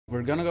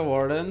We're gonna go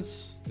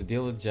Wardens to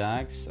deal with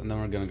Jax, and then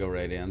we're gonna go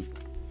Radiant.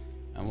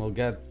 And we'll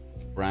get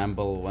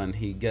Bramble when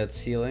he gets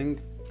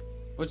healing,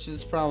 which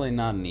is probably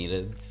not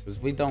needed, because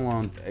we don't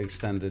want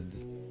extended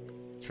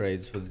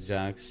trades with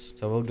Jax.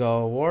 So we'll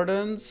go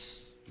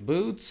Wardens,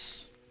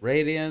 Boots,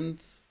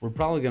 Radiant. We're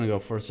probably gonna go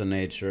Force of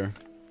Nature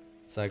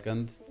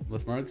second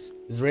with Mercs.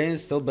 Is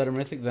Radiant still better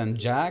mythic than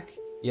Jack?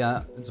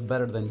 Yeah, it's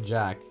better than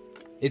Jack.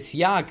 It's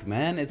Yak,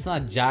 man. It's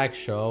not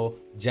Jak'Sho,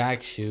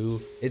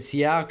 Jak'Sho. It's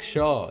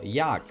Jak'Sho,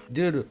 Yak.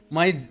 Dude,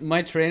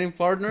 my training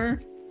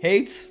partner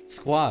hates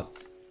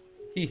squats.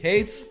 He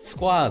hates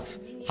squats.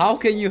 How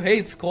can you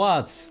hate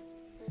squats?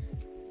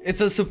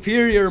 It's a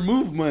superior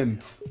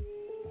movement.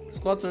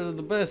 Squats are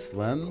the best,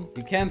 man.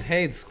 You can't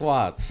hate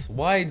squats.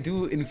 Why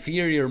do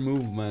inferior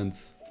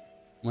movements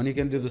when you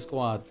can do the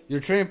squat? Your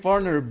training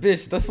partner,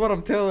 bitch. That's what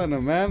I'm telling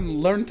him, man.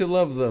 Learn to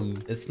love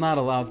them. It's not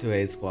allowed to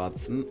hate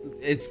squats.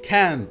 It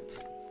can't.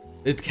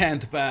 It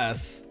can't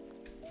pass.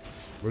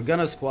 We're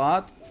gonna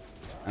squat,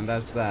 and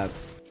that's that.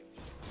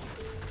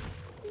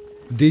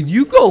 Did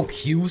you go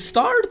Q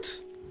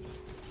start?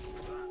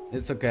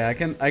 It's okay.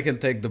 I can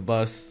take the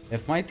bus.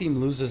 If my team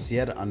loses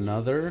yet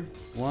another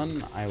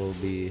one, I will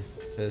be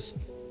pissed.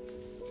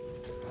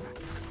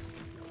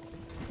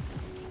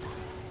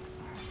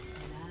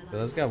 Okay,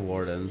 let's get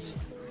Wardens.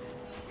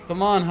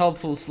 Come on,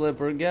 helpful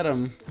Slipper, get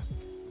him.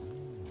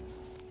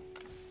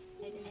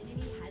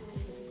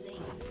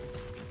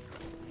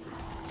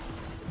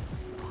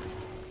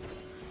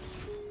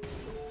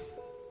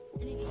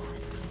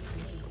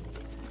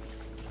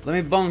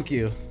 Let me bonk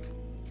you.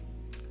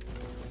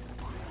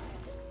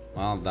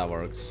 Well, that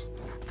works.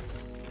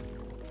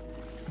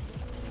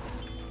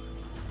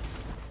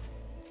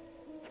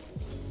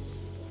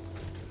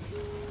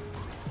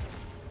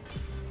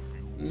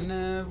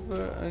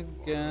 Never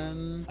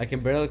again. I can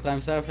barely climb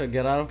stuff to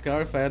get out of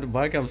car. If I had a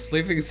bike, I'm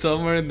sleeping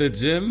somewhere in the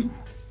gym.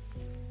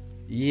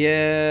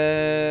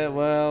 Yeah,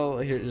 well,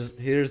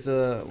 here's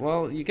a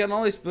well. You can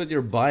always put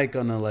your bike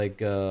on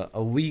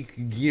a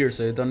weak gear,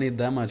 so you don't need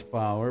that much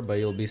power, but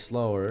you'll be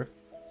slower.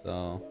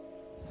 So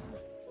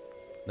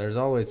there's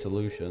always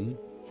solution.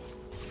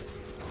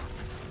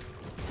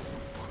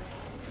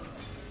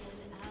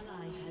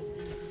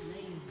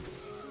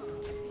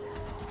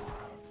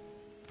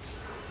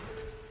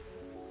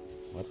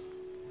 What?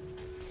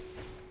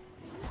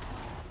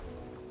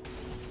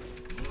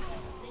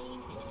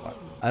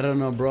 I don't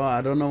know, bro.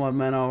 I don't know what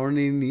mana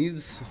Ornn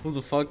needs. Who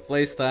the fuck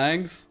plays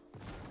tanks?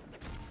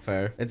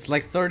 Fair. It's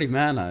like 30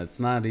 mana. It's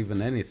not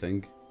even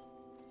anything.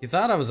 He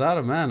thought I was out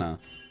of mana.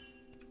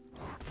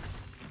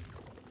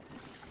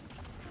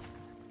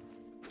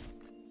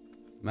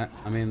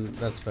 I mean,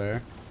 that's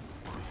fair.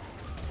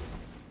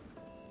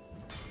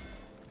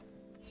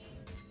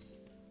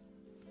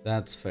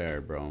 That's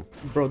fair, bro.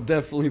 Bro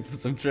definitely put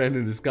some trend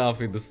in his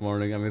coffee this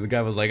morning. I mean, the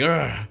guy was like,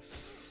 "Urgh,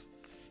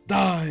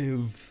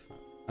 dive."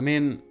 I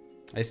mean,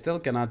 I still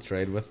cannot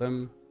trade with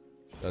him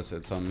because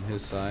it's on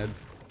his side.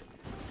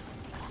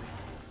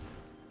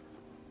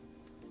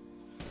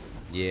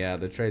 Yeah,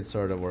 the trade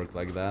sort of work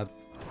like that.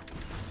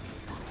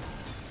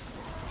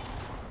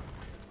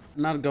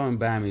 Not going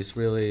Bammies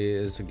really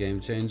is a game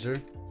changer.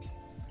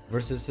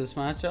 Versus this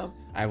matchup,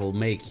 I will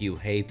make you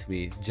hate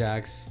me,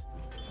 Jax.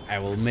 I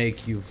will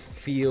make you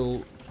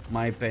feel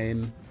my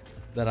pain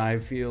that I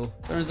feel.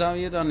 Turns out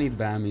you don't need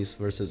Bammies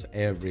versus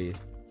every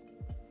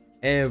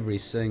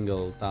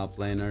single top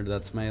laner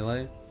that's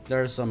melee.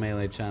 There are some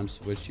melee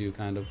champs which you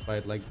kind of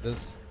fight like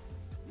this.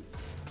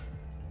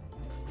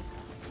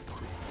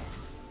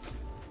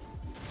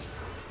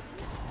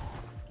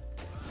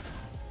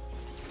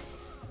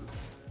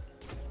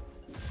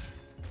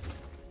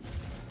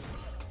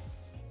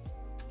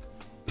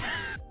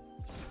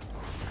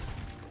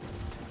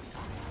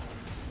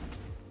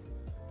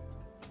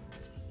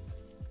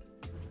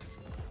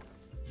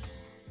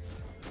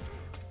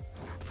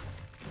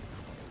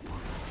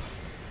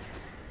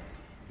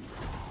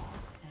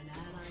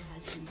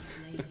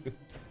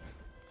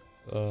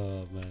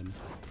 Oh man.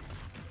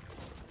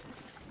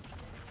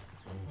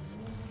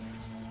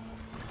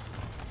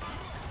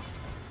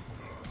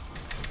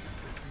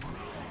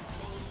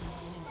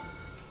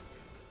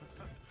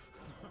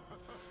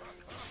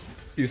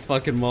 He's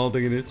fucking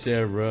molding in his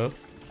chair, bro.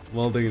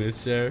 Molding in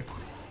his chair.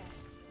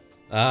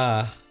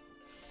 Ah.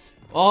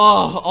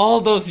 Oh,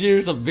 all those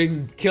years of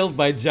being killed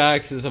by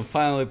Jaxes have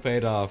finally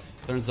paid off.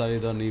 Turns out you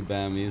don't need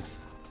Bammies.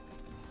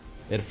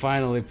 It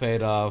finally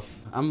paid off.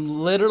 I'm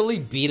literally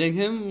beating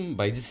him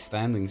by just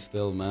standing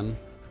still, man.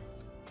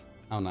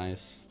 How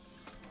nice.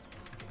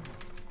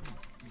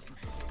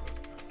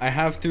 I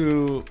have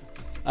to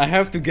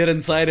get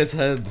inside his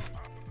head.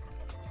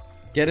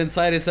 Get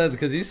inside his head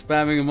because he's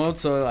spamming emotes,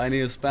 so I need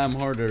to spam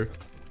harder.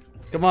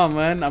 Come on,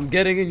 man. I'm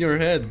getting in your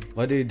head.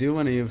 What do you do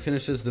when you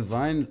finish this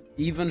divine?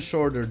 Even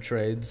shorter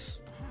trades.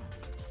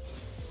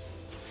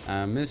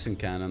 Missing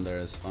cannon there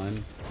is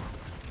fine.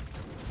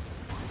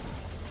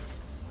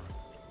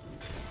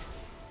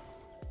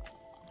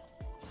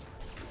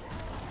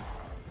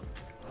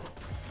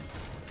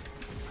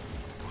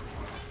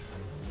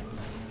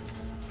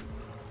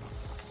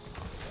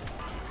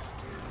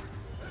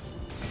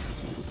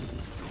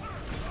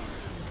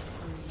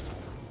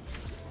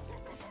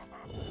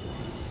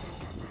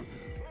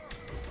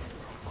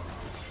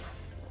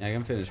 Yeah, I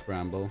can finish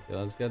Bramble. Okay,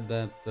 let's get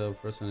that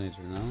first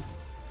nature now.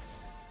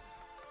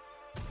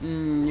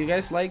 You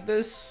guys like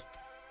this?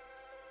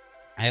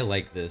 I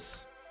like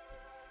this.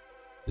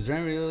 Is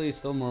Rain really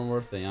still more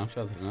worth than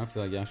Jak'Sho? I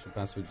feel like Jak'Sho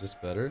passive is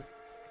just better.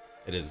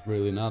 It is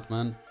really not,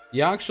 man.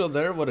 Jak'Sho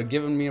there would have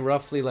given me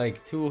roughly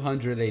like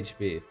 200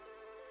 HP.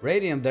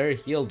 Radiant there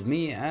healed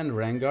me and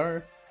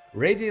Rengar.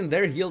 Radiant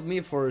there healed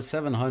me for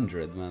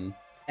 700, man.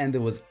 And it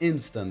was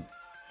instant.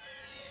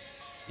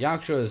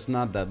 Jak'Sho is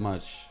not that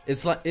much.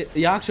 It's like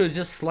Jak'Sho is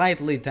just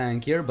slightly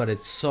tankier, but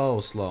it's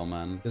so slow,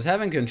 man. Because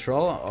having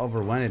control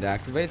over when it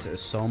activates is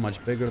so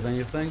much bigger than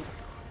you think.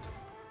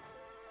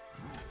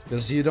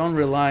 Because you don't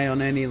rely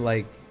on any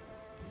like,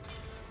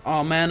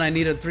 oh man, I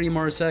needed 3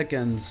 more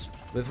seconds.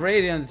 With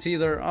Radiant, it's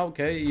either,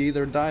 okay, you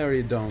either die or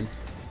you don't.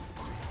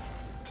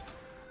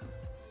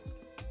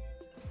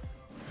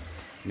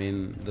 I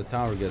mean, the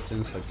tower gets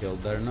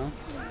insta-killed there now.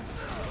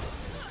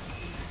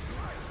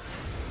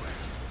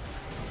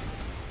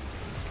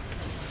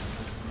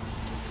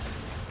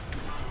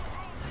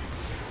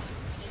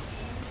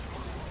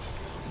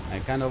 I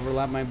kind of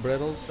overlap my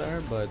brittles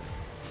there, but...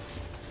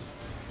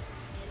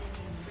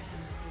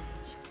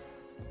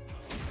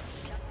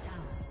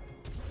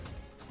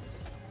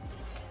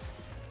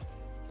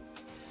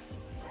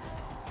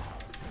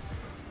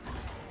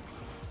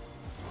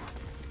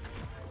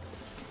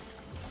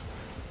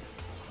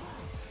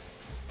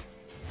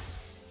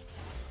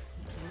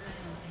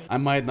 I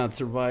might not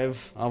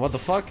survive. What the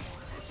fuck?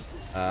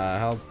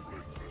 Help.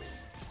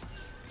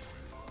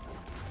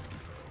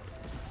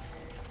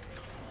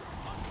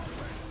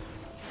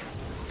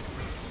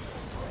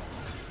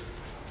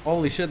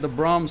 Holy shit, the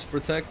Brahm's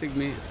protecting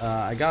me.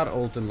 I got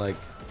ult in like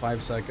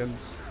 5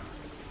 seconds.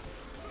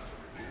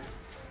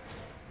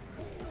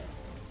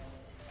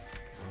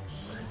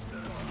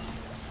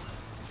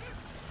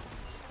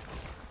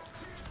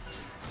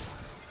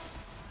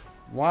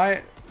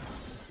 Why?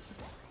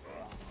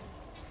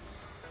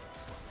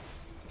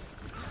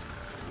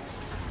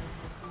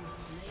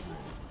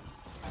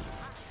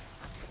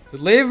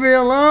 Leave me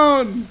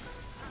alone!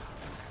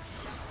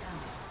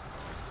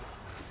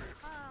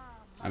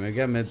 I'm gonna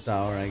get mid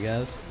tower, I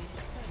guess.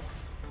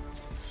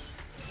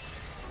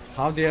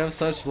 How do you have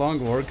such long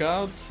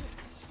workouts?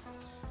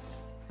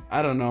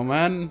 I don't know,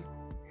 man.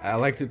 I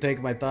like to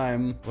take my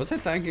time. Was I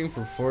tanking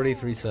for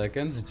 43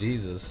 seconds?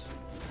 Jesus.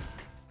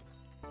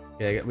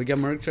 Okay, we got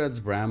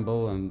Murktreads,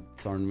 Bramble, and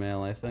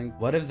Thornmail, I think.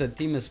 What if the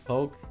team is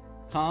poke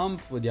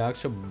comp? Would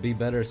Jak'Sho be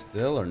better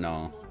still or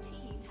no?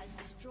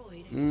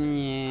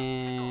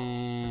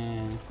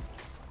 Yeah,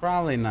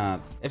 probably not.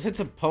 If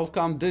it's a poke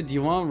comp, dude,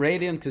 you want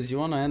Radiant because you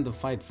want to end the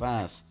fight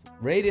fast.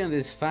 Radiant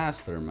is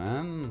faster,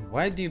 man.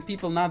 Why do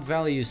people not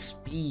value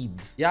speed?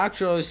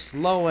 Jak'Sho is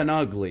slow and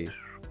ugly.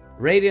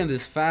 Radiant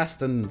is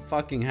fast and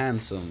fucking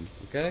handsome,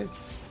 okay?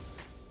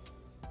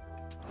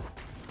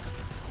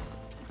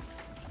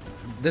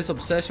 This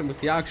obsession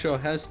with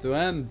Jak'Sho has to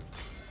end.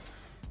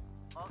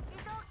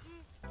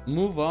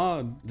 Move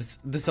on.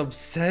 This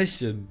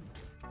obsession.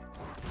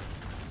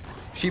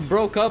 She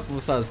broke up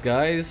with us,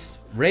 guys.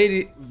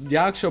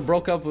 Jak'Sho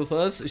broke up with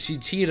us. She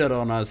cheated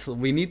on us.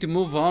 We need to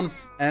move on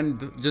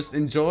and just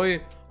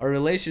enjoy our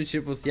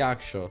relationship with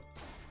Jak'Sho.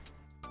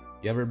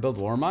 You ever build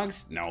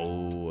Warmogs?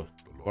 No.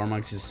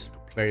 Warmogs is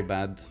very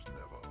bad.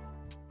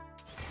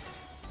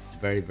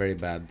 Very, very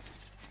bad.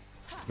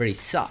 Very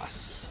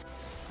sus.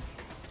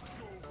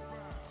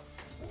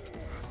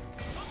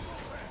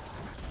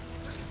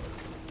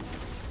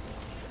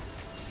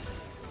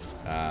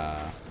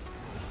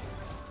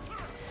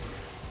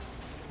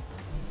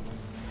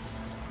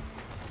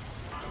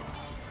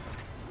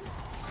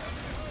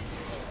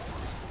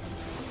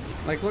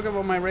 Like, look at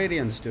what my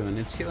Radiant's doing.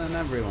 It's healing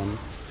everyone.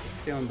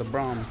 Healing the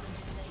Braum.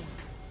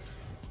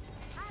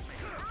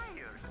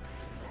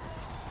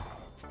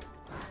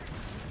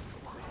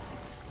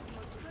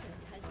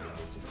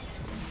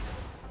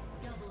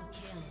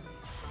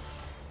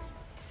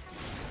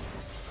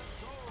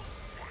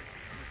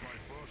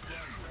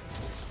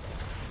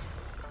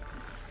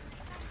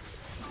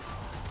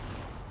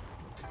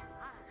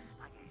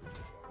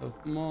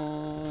 Of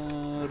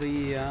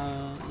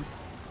Moria.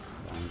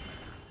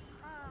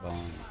 Bonk.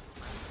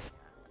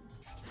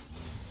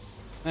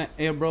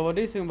 Hey bro, what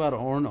do you think about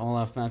Ornn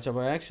Olaf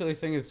matchup? I actually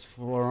think it's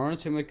for Ornn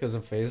simply because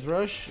of phase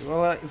rush.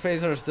 Well,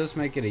 phase rush does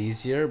make it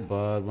easier,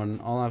 but when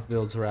Olaf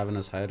builds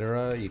Ravenous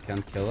Hydra, you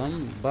can't kill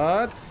him.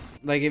 But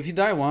like if you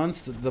die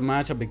once, the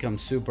matchup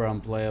becomes super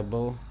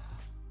unplayable.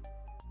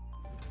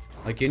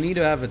 Like you need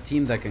to have a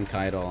team that can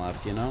kite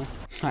Olaf, you know?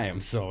 I am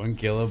so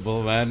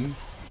unkillable, man.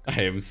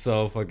 I am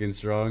so fucking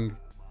strong.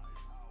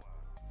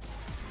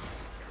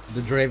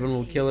 The Draven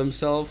will kill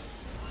himself.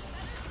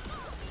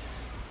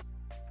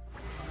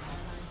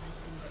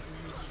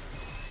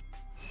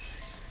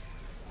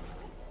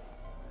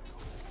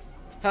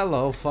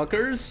 Hello,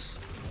 fuckers.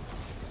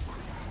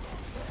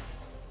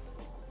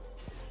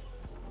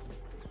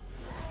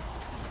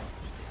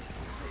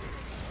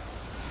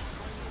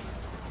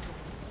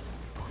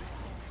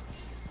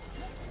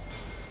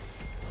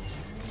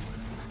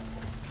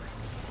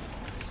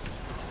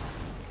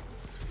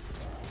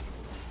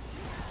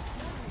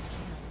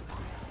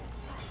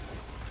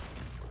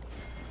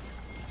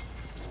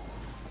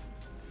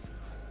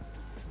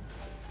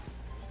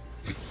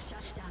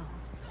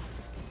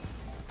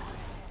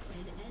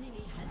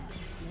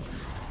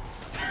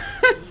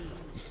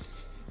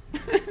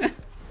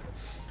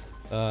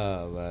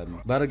 Oh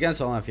man. But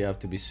against Olaf you have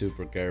to be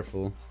super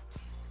careful.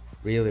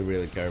 Really,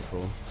 really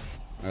careful.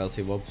 Or else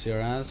he whoops your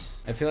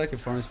ass. I feel like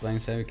if Ornn is playing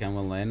safe, you can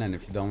win lane, and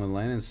if you don't win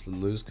lane, it's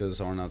lose because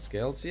Ornn not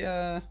scales.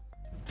 Yeah.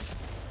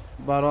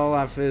 But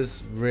Olaf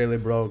is really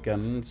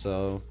broken,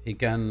 so he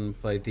can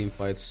play team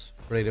fights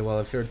pretty well.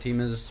 If your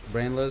team is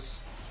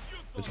brainless,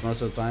 which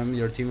most of the time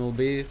your team will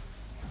be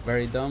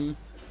very dumb,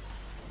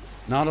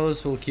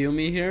 Nautilus will Q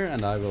me here,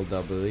 and I will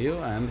W,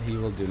 and he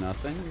will do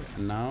nothing.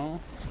 And now...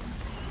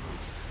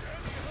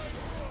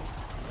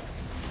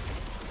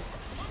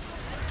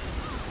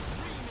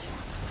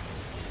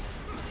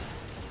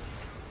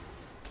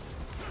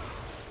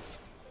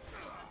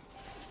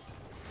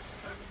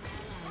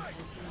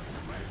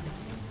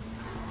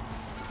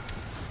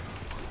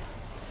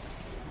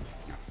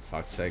 For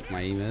fuck's sake,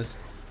 my E missed.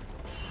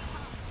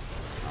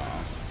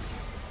 Oh.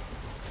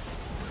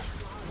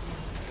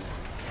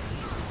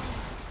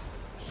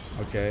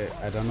 Okay,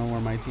 I don't know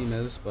where my team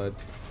is, but...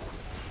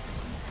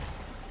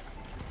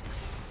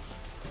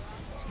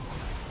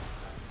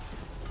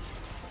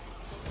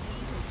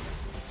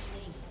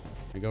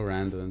 I go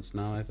randoms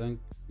now, I think.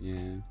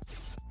 Yeah.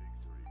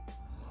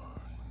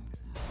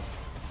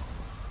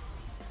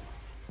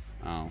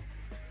 Oh.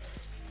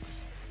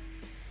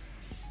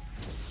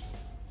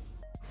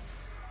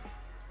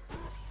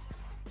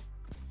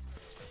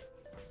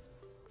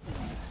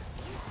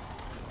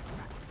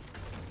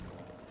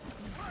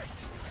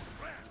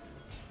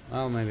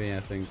 Well, maybe I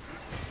think.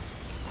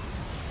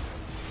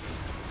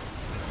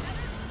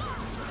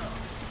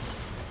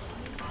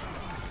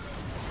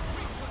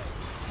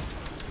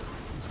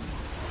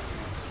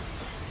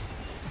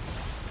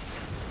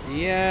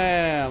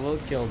 Yeah, we'll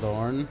kill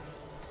Dorn.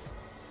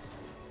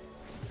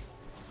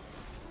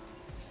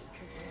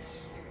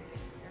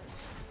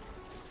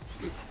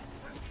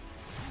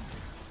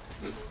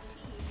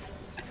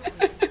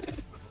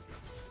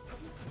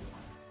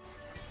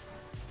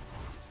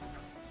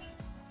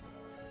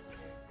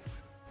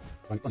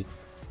 Funny.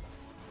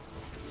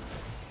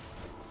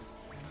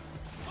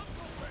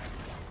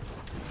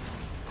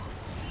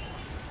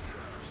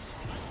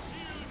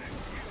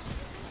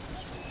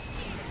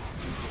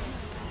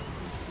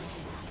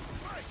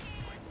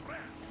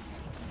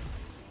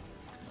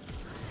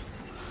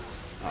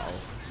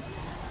 Uh-oh.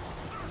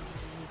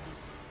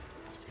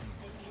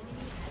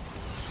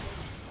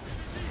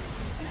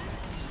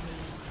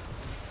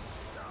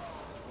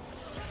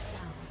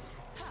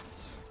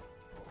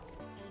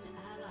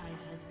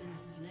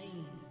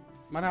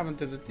 What happened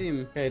to the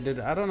team? Okay, dude,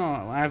 I don't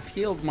know. I've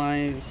healed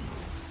my...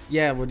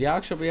 Yeah, would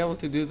Jak'Sho be able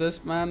to do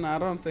this, man? I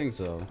don't think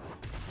so.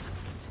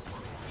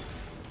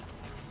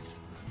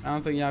 I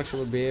don't think Jak'Sho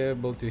would be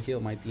able to heal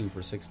my team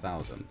for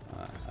 6,000.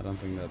 I don't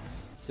think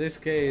that's...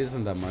 6k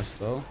isn't that much,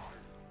 though.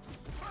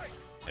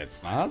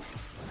 It's not?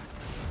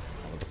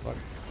 What the fuck?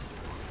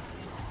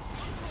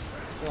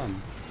 Come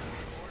on.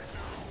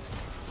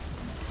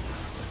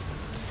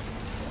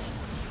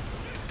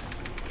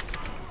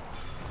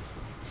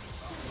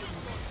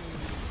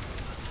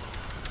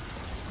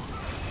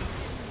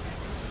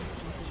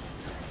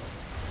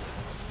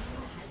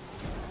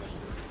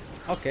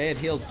 Okay, it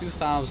healed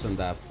 2,000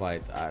 that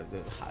fight.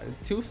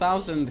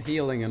 2,000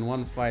 healing in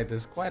one fight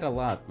is quite a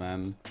lot,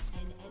 man.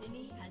 An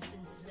enemy has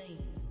been slain.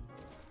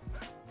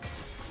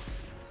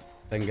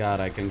 Thank God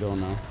I can go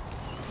now.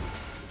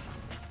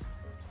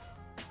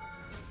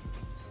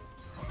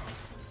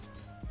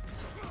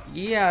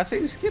 Yeah, I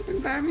think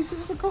skipping Bammies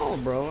is the call,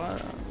 bro.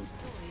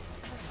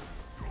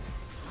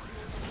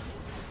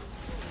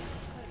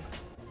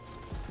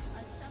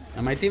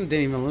 And my team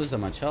didn't even lose that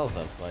much health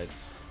that fight.